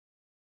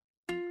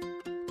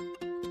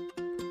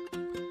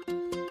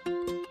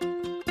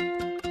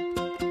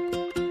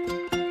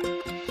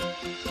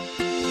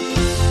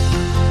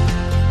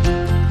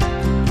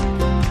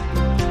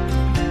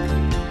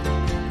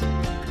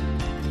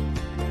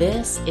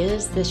This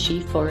is the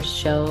She-Force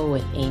Show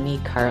with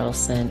Amy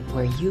Carlson,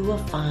 where you will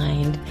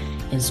find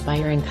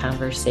inspiring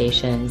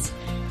conversations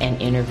and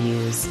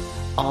interviews,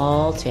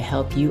 all to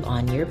help you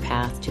on your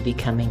path to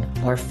becoming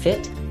more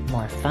fit,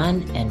 more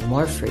fun, and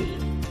more free.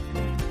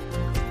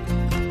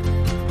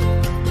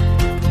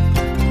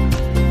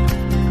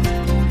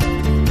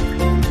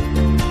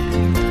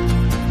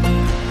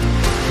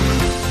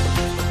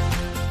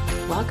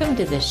 Welcome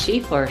to the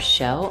She-Force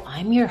Show.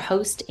 I'm your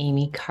host,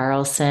 Amy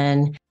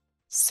Carlson.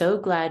 So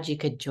glad you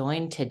could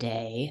join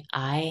today.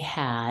 I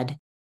had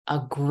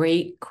a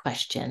great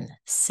question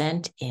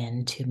sent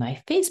in to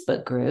my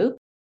Facebook group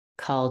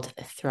called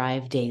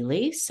Thrive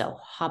Daily. So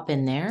hop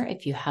in there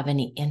if you have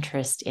any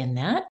interest in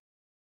that.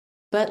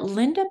 But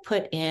Linda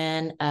put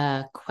in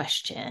a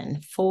question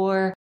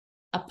for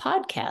a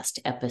podcast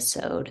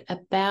episode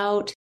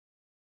about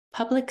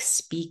public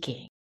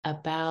speaking,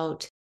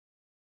 about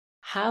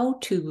how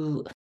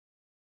to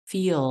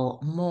feel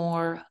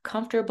more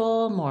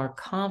comfortable, more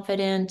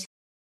confident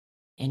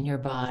in your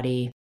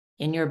body,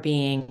 in your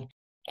being,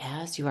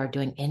 as you are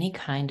doing any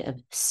kind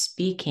of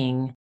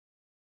speaking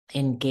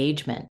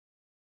engagement.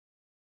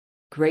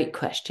 Great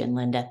question,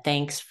 Linda.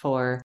 Thanks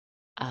for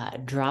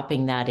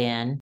dropping that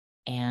in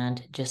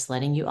and just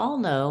letting you all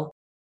know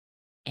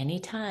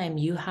anytime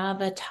you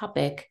have a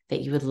topic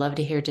that you would love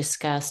to hear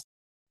discussed,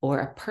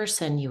 or a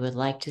person you would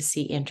like to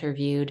see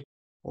interviewed,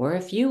 or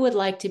if you would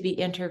like to be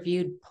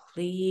interviewed,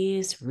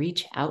 please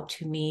reach out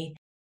to me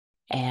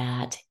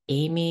at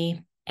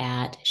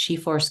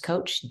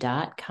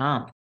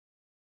amy@sheforcecoach.com.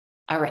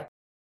 All right,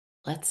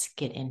 let's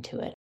get into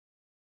it.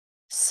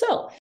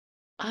 So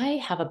I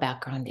have a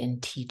background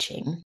in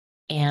teaching,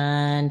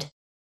 and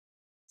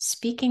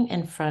speaking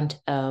in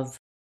front of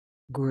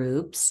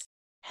groups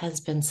has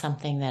been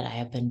something that I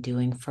have been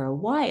doing for a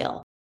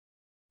while.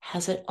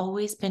 Has it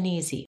always been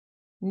easy?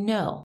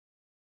 No.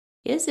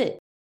 Is it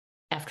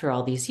after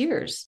all these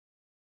years?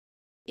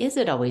 Is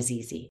it always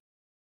easy?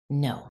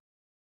 No.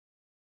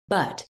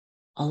 But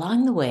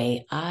along the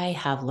way, I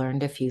have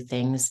learned a few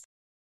things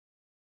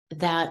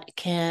that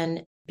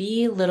can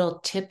be little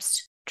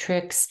tips,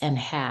 tricks, and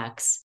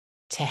hacks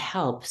to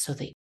help so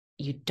that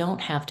you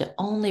don't have to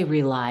only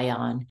rely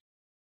on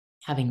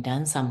having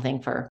done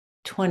something for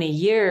 20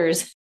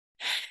 years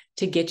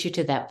to get you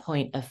to that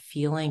point of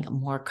feeling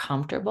more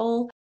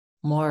comfortable,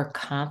 more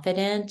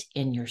confident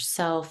in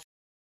yourself,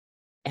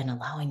 and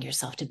allowing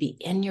yourself to be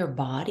in your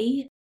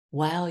body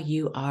while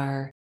you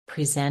are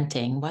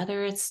presenting,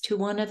 whether it's to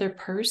one other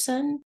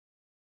person,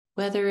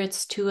 whether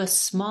it's to a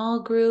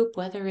small group,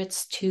 whether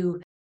it's to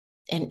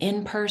an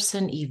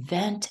in-person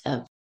event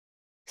of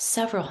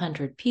several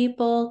hundred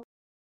people,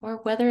 or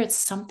whether it's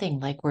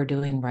something like we're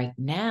doing right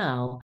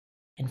now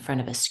in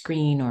front of a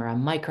screen or a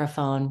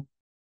microphone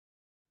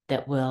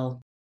that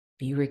will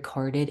be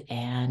recorded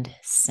and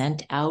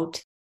sent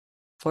out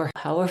for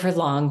however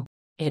long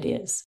it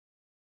is.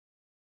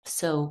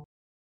 So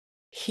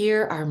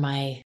here are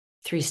my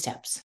 3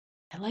 steps.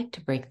 I like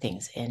to break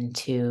things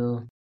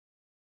into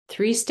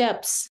 3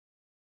 steps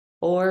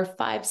or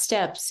 5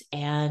 steps.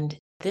 And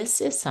this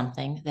is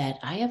something that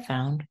I have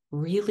found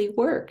really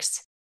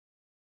works.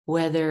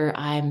 Whether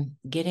I'm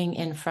getting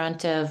in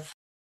front of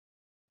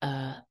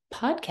a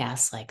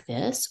podcast like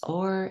this,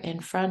 or in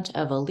front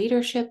of a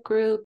leadership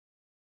group,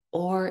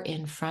 or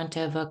in front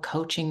of a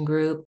coaching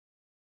group,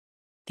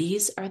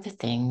 these are the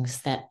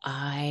things that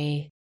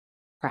I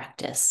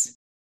practice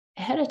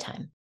ahead of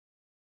time.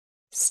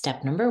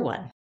 Step number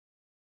 1,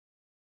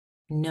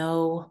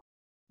 know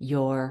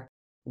your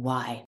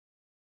why.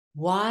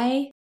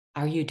 Why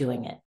are you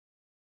doing it?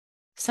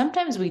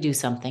 Sometimes we do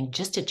something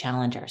just to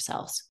challenge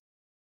ourselves.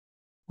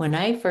 When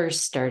I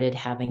first started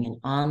having an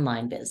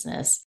online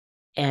business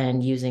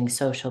and using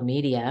social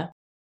media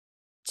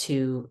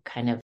to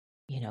kind of,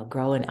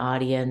 grow an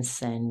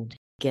audience and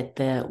get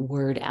the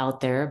word out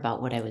there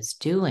about what I was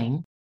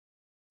doing,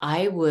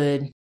 I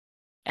would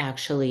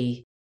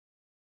actually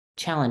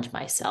challenge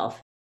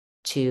myself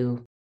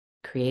to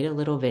create a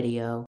little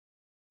video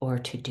or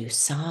to do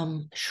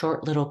some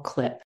short little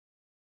clip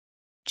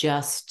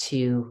just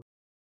to,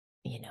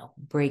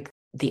 break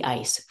the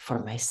ice for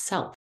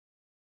myself.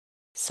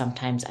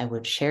 Sometimes I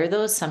would share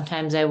those,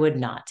 sometimes I would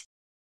not.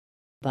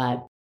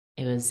 But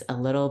it was a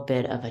little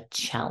bit of a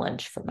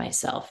challenge for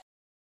myself.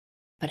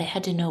 But I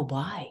had to know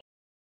why.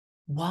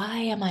 Why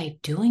am I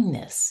doing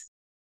this?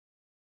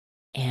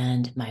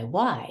 And my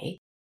why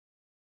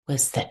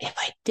was that if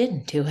I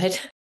didn't do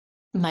it,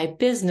 my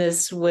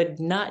business would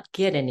not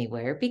get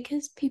anywhere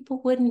because people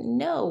wouldn't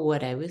know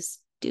what I was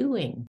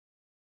doing.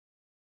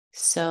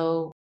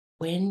 So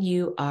when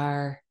you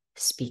are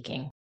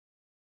speaking,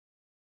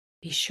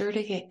 be sure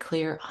to get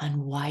clear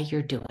on why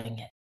you're doing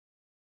it.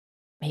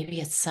 Maybe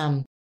it's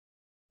some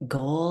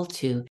goal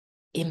to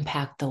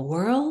impact the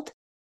world.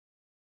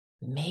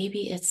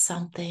 Maybe it's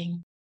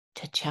something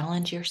to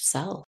challenge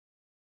yourself,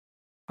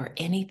 or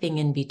anything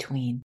in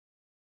between.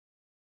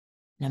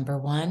 Number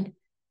 1,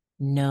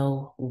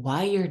 know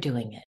why you're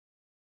doing it.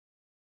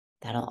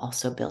 That'll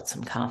also build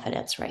some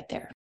confidence right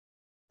there.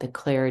 The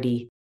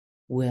clarity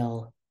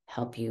will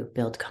help you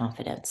build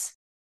confidence.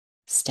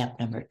 Step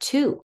number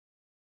 2,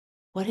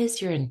 what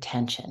is your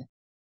intention?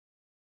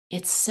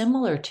 It's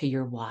similar to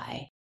your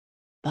why,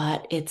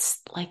 but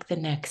it's like the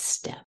next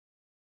step.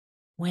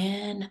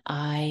 When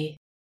I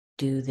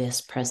do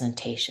this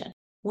presentation,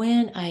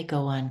 when I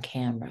go on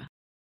camera,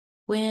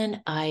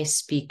 when I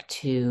speak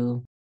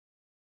to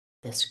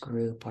this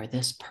group or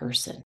this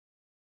person,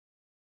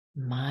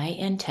 my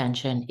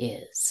intention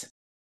is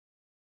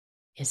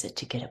it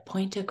to get a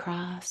point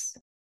across?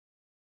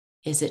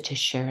 Is it to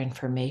share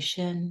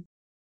information?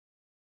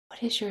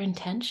 What is your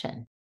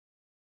intention?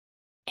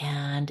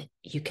 And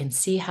you can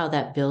see how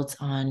that builds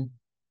on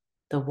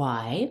the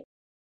why,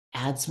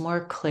 adds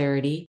more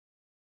clarity,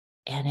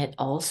 and it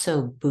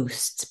also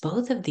boosts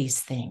both of these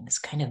things,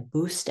 kind of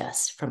boost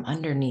us from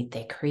underneath.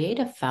 They create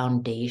a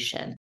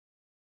foundation.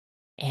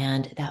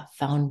 And that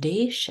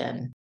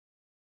foundation,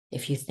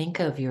 if you think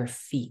of your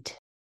feet,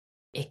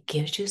 it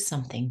gives you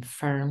something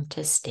firm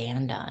to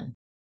stand on.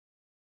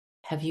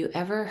 Have you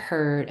ever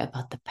heard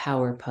about the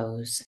power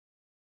pose,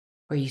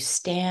 where you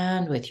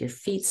stand with your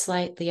feet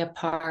slightly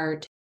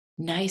apart,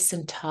 nice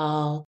and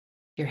tall,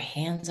 your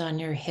hands on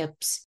your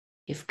hips,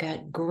 you've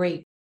got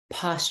great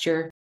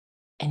posture,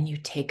 and you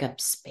take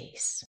up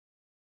space?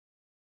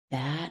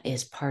 That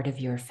is part of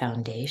your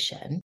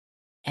foundation.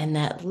 And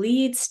that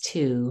leads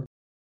to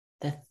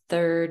the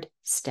third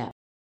step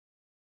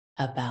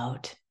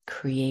about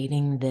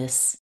creating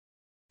this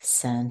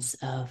sense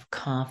of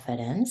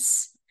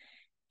confidence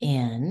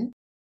in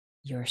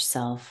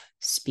yourself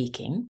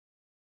speaking.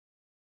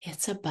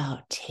 It's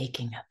about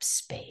taking up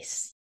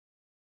space.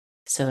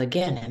 So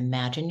again,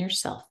 imagine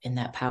yourself in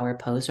that power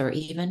pose, or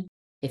even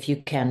if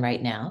you can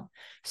right now,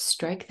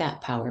 strike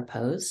that power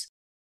pose,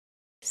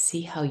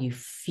 see how you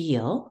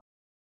feel,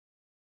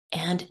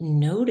 and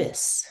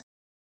notice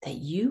that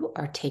you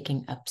are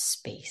taking up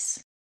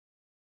space.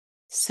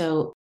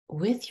 So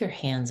with your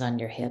hands on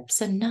your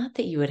hips, and not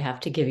that you would have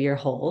to give your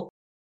whole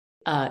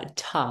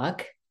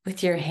talk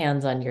with your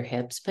hands on your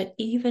hips, but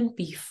even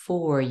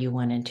before you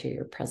went into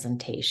your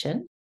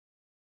presentation,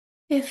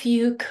 if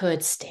you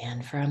could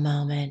stand for a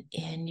moment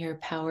in your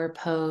power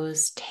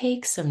pose,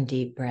 take some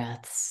deep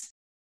breaths,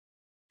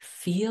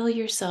 feel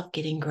yourself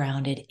getting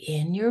grounded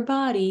in your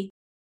body,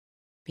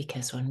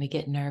 because when we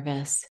get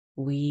nervous,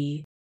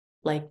 we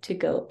like to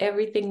go,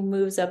 everything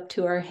moves up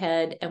to our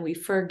head and we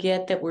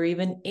forget that we're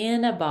even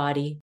in a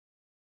body.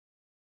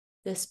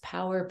 This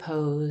power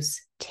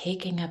pose,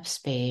 taking up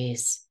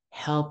space,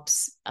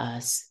 helps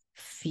us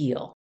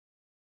feel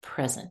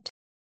present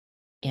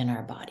in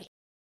our body.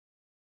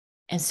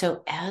 And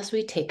so as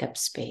we take up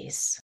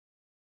space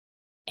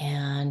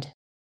and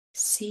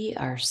see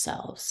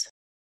ourselves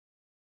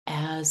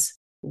as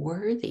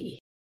worthy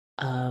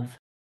of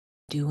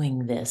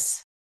doing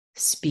this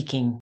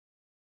speaking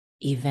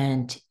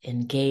event,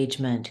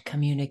 engagement,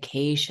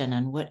 communication,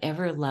 on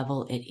whatever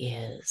level it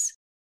is,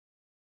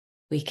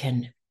 we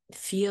can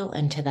feel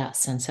into that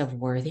sense of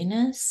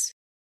worthiness.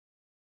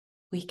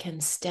 We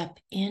can step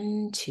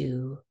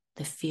into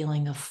the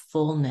feeling of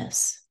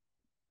fullness.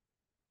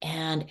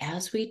 And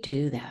as we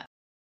do that,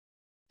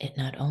 it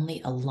not only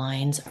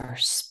aligns our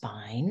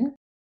spine,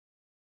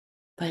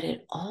 but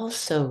it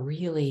also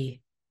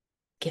really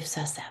gives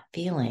us that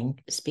feeling,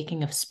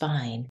 speaking of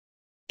spine,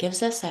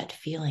 gives us that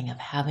feeling of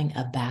having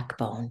a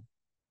backbone,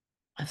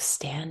 of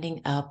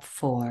standing up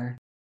for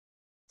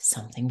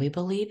something we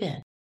believe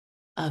in,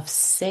 of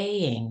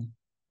saying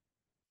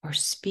or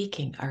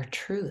speaking our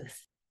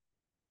truth.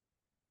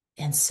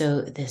 And so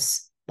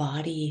this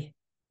body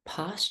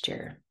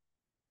posture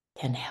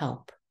can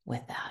help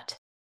with that.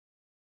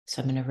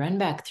 So I'm going to run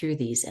back through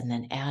these and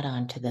then add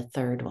on to the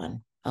third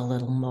one a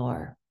little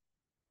more.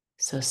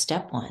 So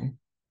step 1,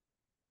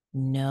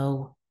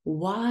 know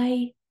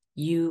why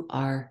you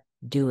are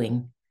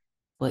doing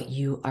what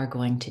you are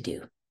going to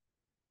do.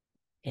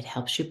 It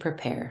helps you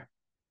prepare.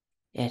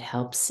 It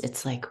helps,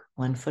 it's like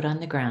one foot on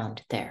the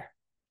ground there.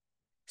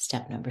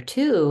 Step number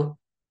 2,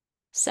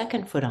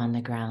 second foot on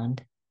the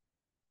ground.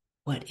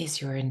 What is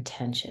your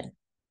intention?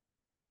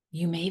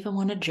 You may even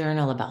want to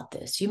journal about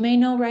this. You may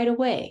know right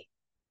away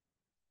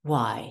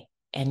why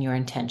and your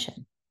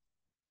intention.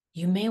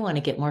 You may want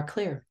to get more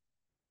clear,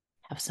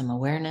 have some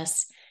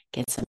awareness,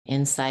 get some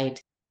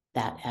insight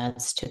that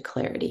adds to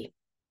clarity.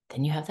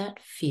 Then you have that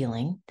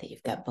feeling that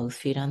you've got both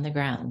feet on the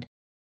ground.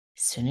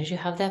 As soon as you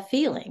have that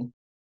feeling,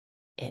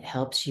 it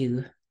helps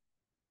you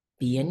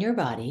be in your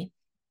body.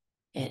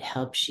 It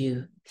helps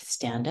you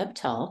stand up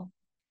tall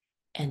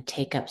and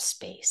take up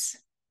space.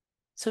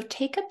 So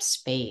take up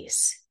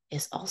space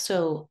is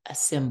also a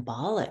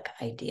symbolic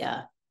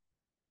idea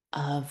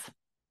of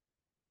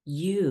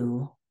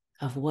you,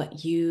 of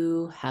what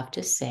you have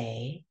to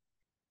say,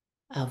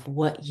 of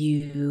what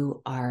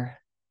you are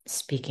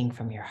speaking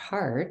from your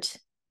heart,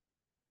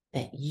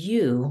 that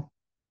you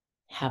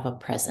have a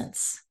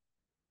presence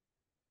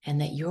and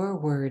that your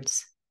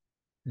words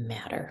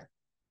matter.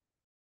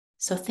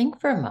 So think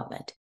for a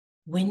moment.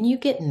 When you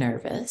get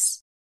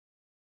nervous,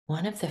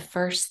 one of the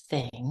first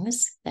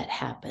things that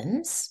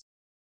happens,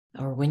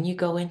 or when you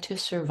go into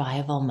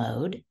survival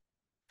mode,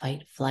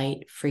 fight,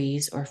 flight,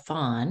 freeze, or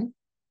fawn,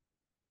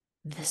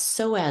 the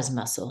psoas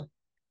muscle,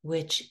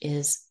 which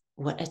is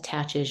what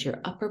attaches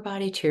your upper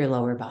body to your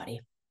lower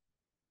body,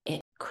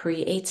 it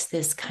creates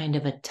this kind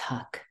of a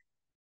tuck.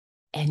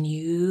 And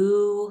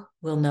you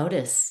will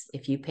notice,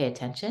 if you pay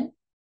attention,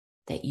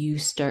 that you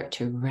start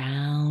to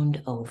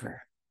round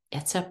over.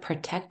 It's a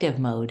protective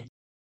mode.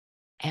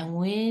 And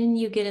when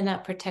you get in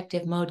that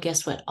protective mode,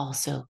 guess what?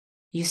 Also,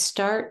 you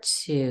start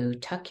to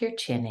tuck your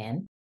chin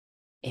in.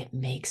 It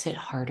makes it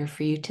harder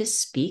for you to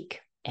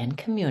speak and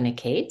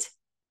communicate,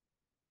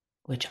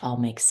 which all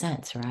makes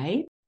sense,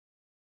 right?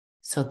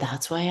 So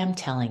that's why I'm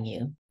telling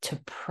you to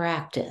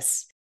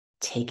practice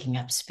taking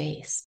up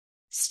space,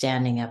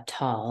 standing up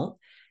tall,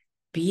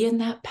 be in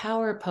that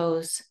power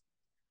pose,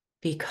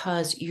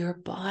 because your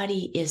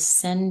body is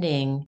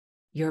sending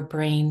your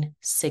brain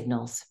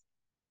signals.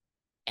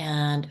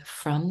 And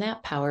from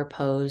that power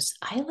pose,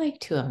 I like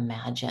to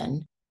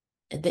imagine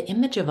the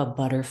image of a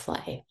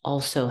butterfly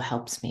also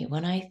helps me.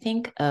 When I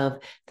think of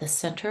the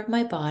center of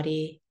my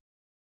body,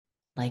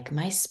 like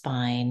my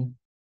spine,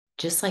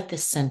 just like the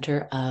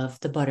center of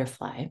the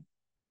butterfly,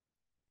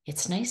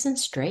 it's nice and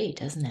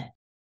straight, isn't it?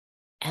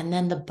 And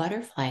then the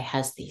butterfly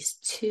has these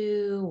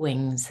two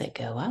wings that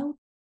go out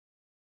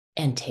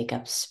and take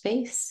up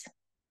space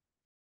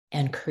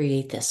and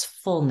create this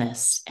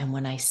fullness. And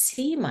when I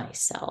see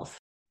myself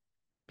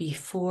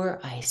before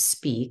I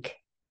speak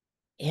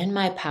in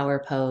my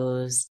power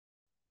pose,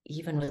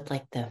 even with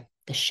like the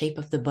shape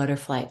of the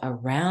butterfly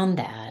around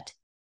that,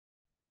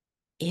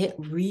 it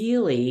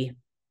really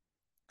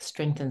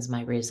strengthens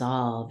my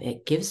resolve.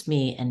 It gives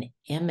me an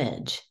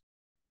image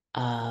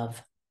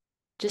of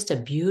just a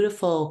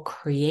beautiful,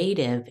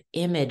 creative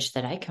image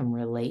that I can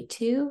relate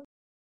to,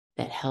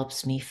 that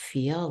helps me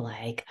feel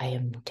like I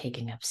am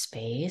taking up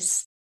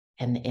space.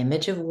 And the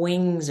image of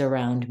wings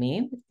around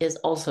me is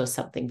also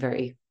something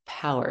very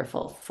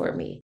powerful for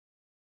me.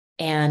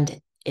 And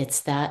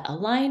it's that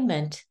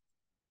alignment.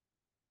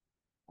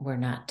 We're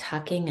not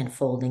tucking and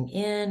folding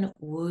in.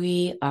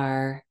 We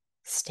are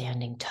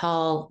standing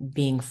tall,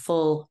 being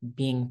full,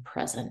 being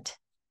present.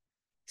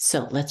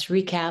 So let's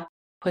recap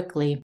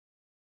quickly.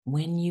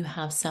 When you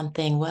have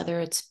something, whether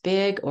it's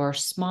big or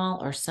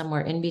small or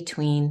somewhere in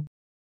between,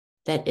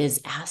 that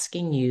is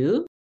asking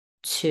you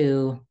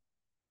to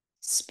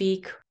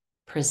speak,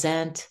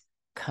 present,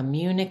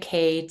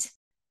 communicate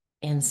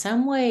in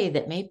some way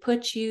that may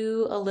put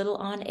you a little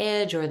on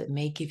edge or that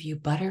may give you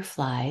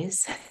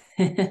butterflies,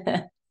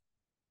 the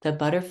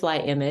butterfly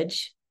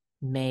image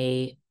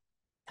may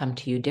come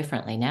to you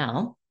differently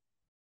now.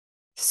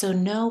 So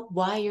know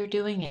why you're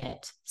doing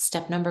it.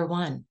 Step number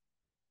 1.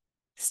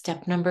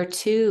 Step number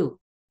 2,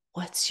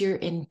 what's your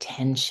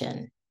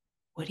intention?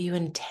 What do you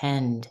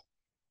intend?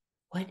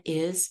 What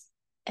is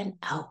an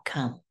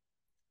outcome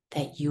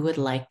that you would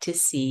like to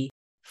see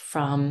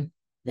from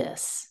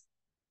this?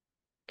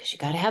 Because you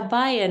got to have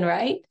buy-in,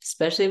 right?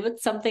 Especially with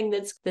something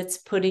that's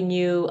putting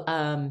you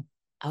out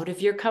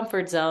of your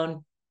comfort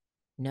zone.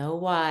 Know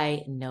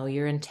why, know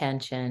your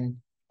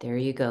intention. There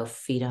you go,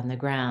 feet on the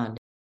ground.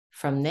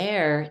 From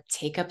there,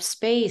 take up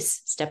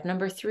space. Step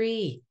number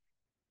 3,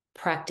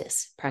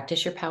 practice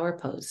your power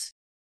pose.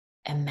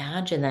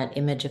 Imagine that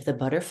image of the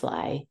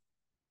butterfly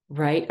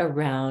right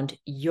around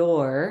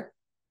your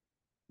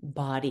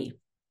body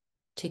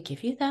to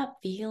give you that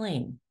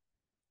feeling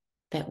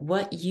that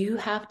what you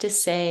have to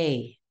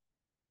say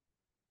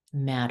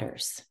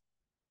matters.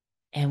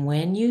 And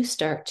when you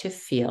start to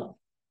feel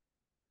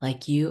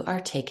like you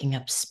are taking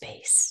up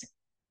space,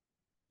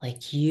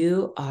 like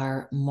you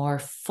are more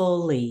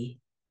fully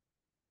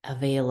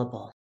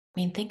available. I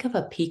mean, think of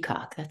a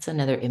peacock. That's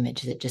another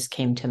image that just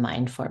came to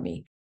mind for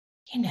me.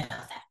 You know,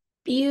 that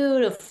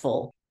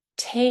beautiful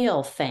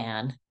tail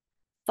fan,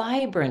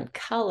 vibrant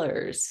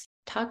colors.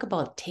 Talk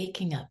about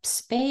taking up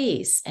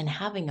space and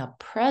having a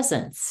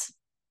presence.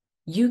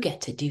 You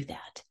get to do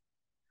that.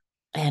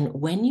 And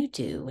when you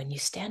do, when you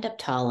stand up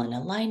tall and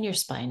align your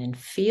spine and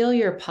feel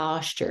your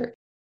posture,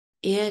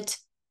 it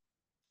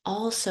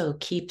also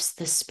keeps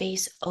the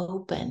space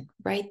open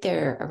right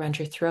there around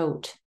your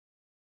throat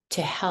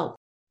to help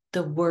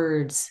the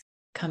words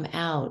come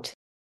out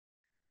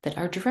that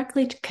are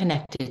directly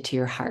connected to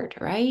your heart,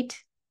 right?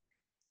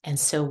 And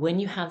so when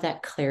you have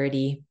that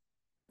clarity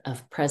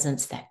of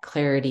presence, that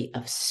clarity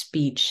of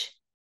speech,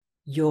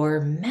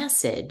 your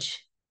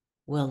message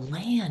will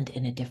land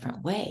in a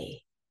different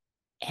way.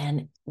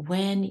 And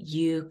when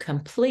you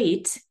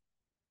complete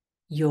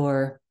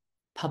your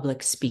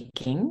public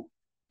speaking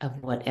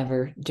of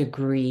whatever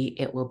degree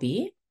it will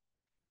be,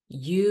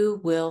 you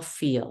will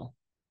feel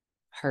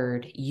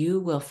heard, you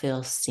will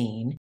feel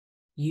seen,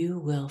 you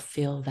will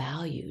feel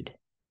valued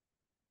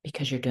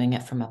because you're doing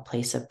it from a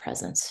place of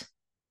presence,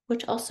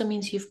 which also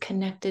means you've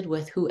connected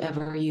with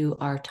whoever you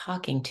are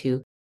talking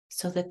to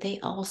so that they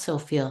also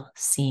feel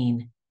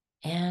seen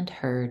and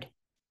heard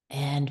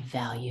and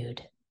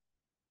valued.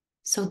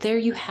 So there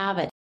you have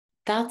it.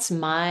 That's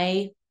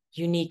my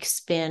unique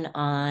spin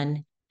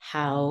on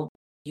how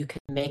you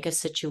can make a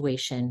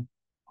situation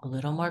a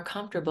little more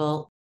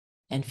comfortable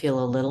and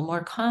feel a little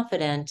more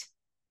confident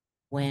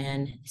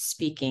when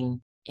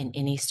speaking in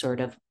any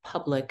sort of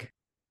public,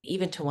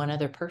 even to one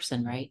other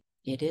person, right?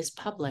 It is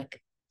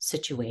public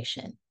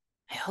situation.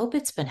 I hope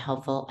it's been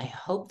helpful. I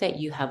hope that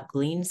you have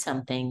gleaned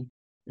something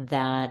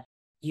that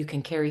you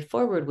can carry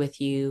forward with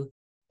you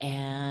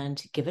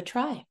and give a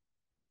try.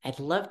 I'd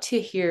love to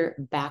hear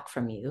back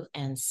from you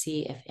and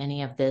see if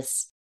any of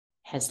this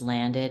has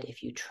landed,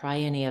 if you try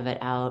any of it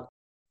out,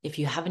 if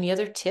you have any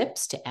other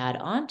tips to add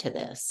on to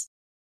this.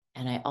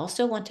 And I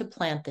also want to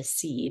plant the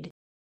seed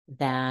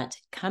that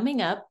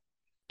coming up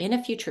in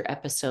a future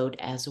episode,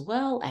 as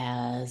well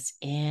as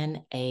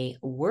in a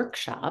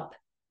workshop,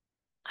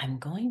 I'm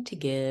going to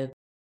give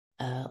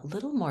a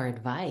little more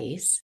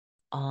advice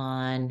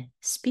on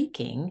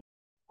speaking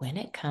when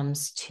it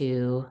comes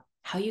to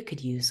how you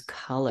could use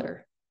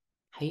color,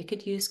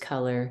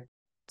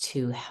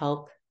 to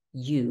help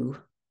you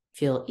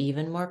feel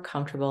even more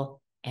comfortable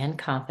and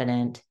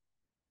confident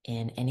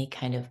in any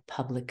kind of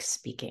public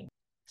speaking.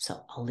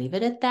 So I'll leave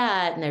it at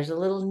that. And there's a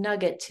little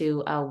nugget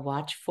to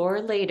watch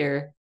for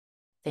later.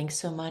 Thanks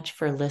so much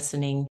for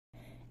listening.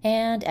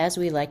 And as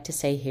we like to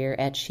say here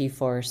at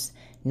SheForce,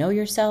 know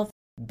yourself,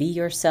 be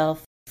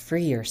yourself,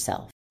 free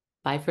yourself.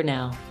 Bye for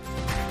now.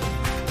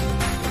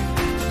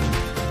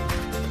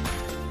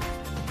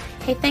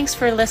 Hey, thanks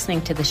for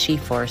listening to the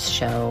SheForce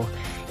Show.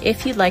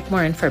 If you'd like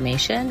more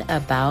information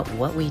about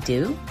what we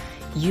do,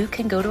 you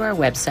can go to our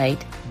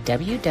website,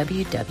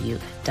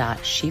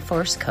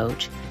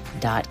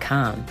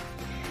 www.sheforcecoach.com.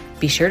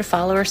 Be sure to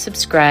follow or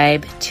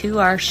subscribe to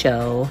our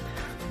show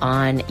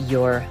on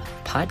your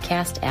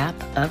podcast app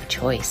of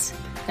choice.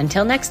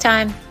 Until next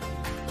time.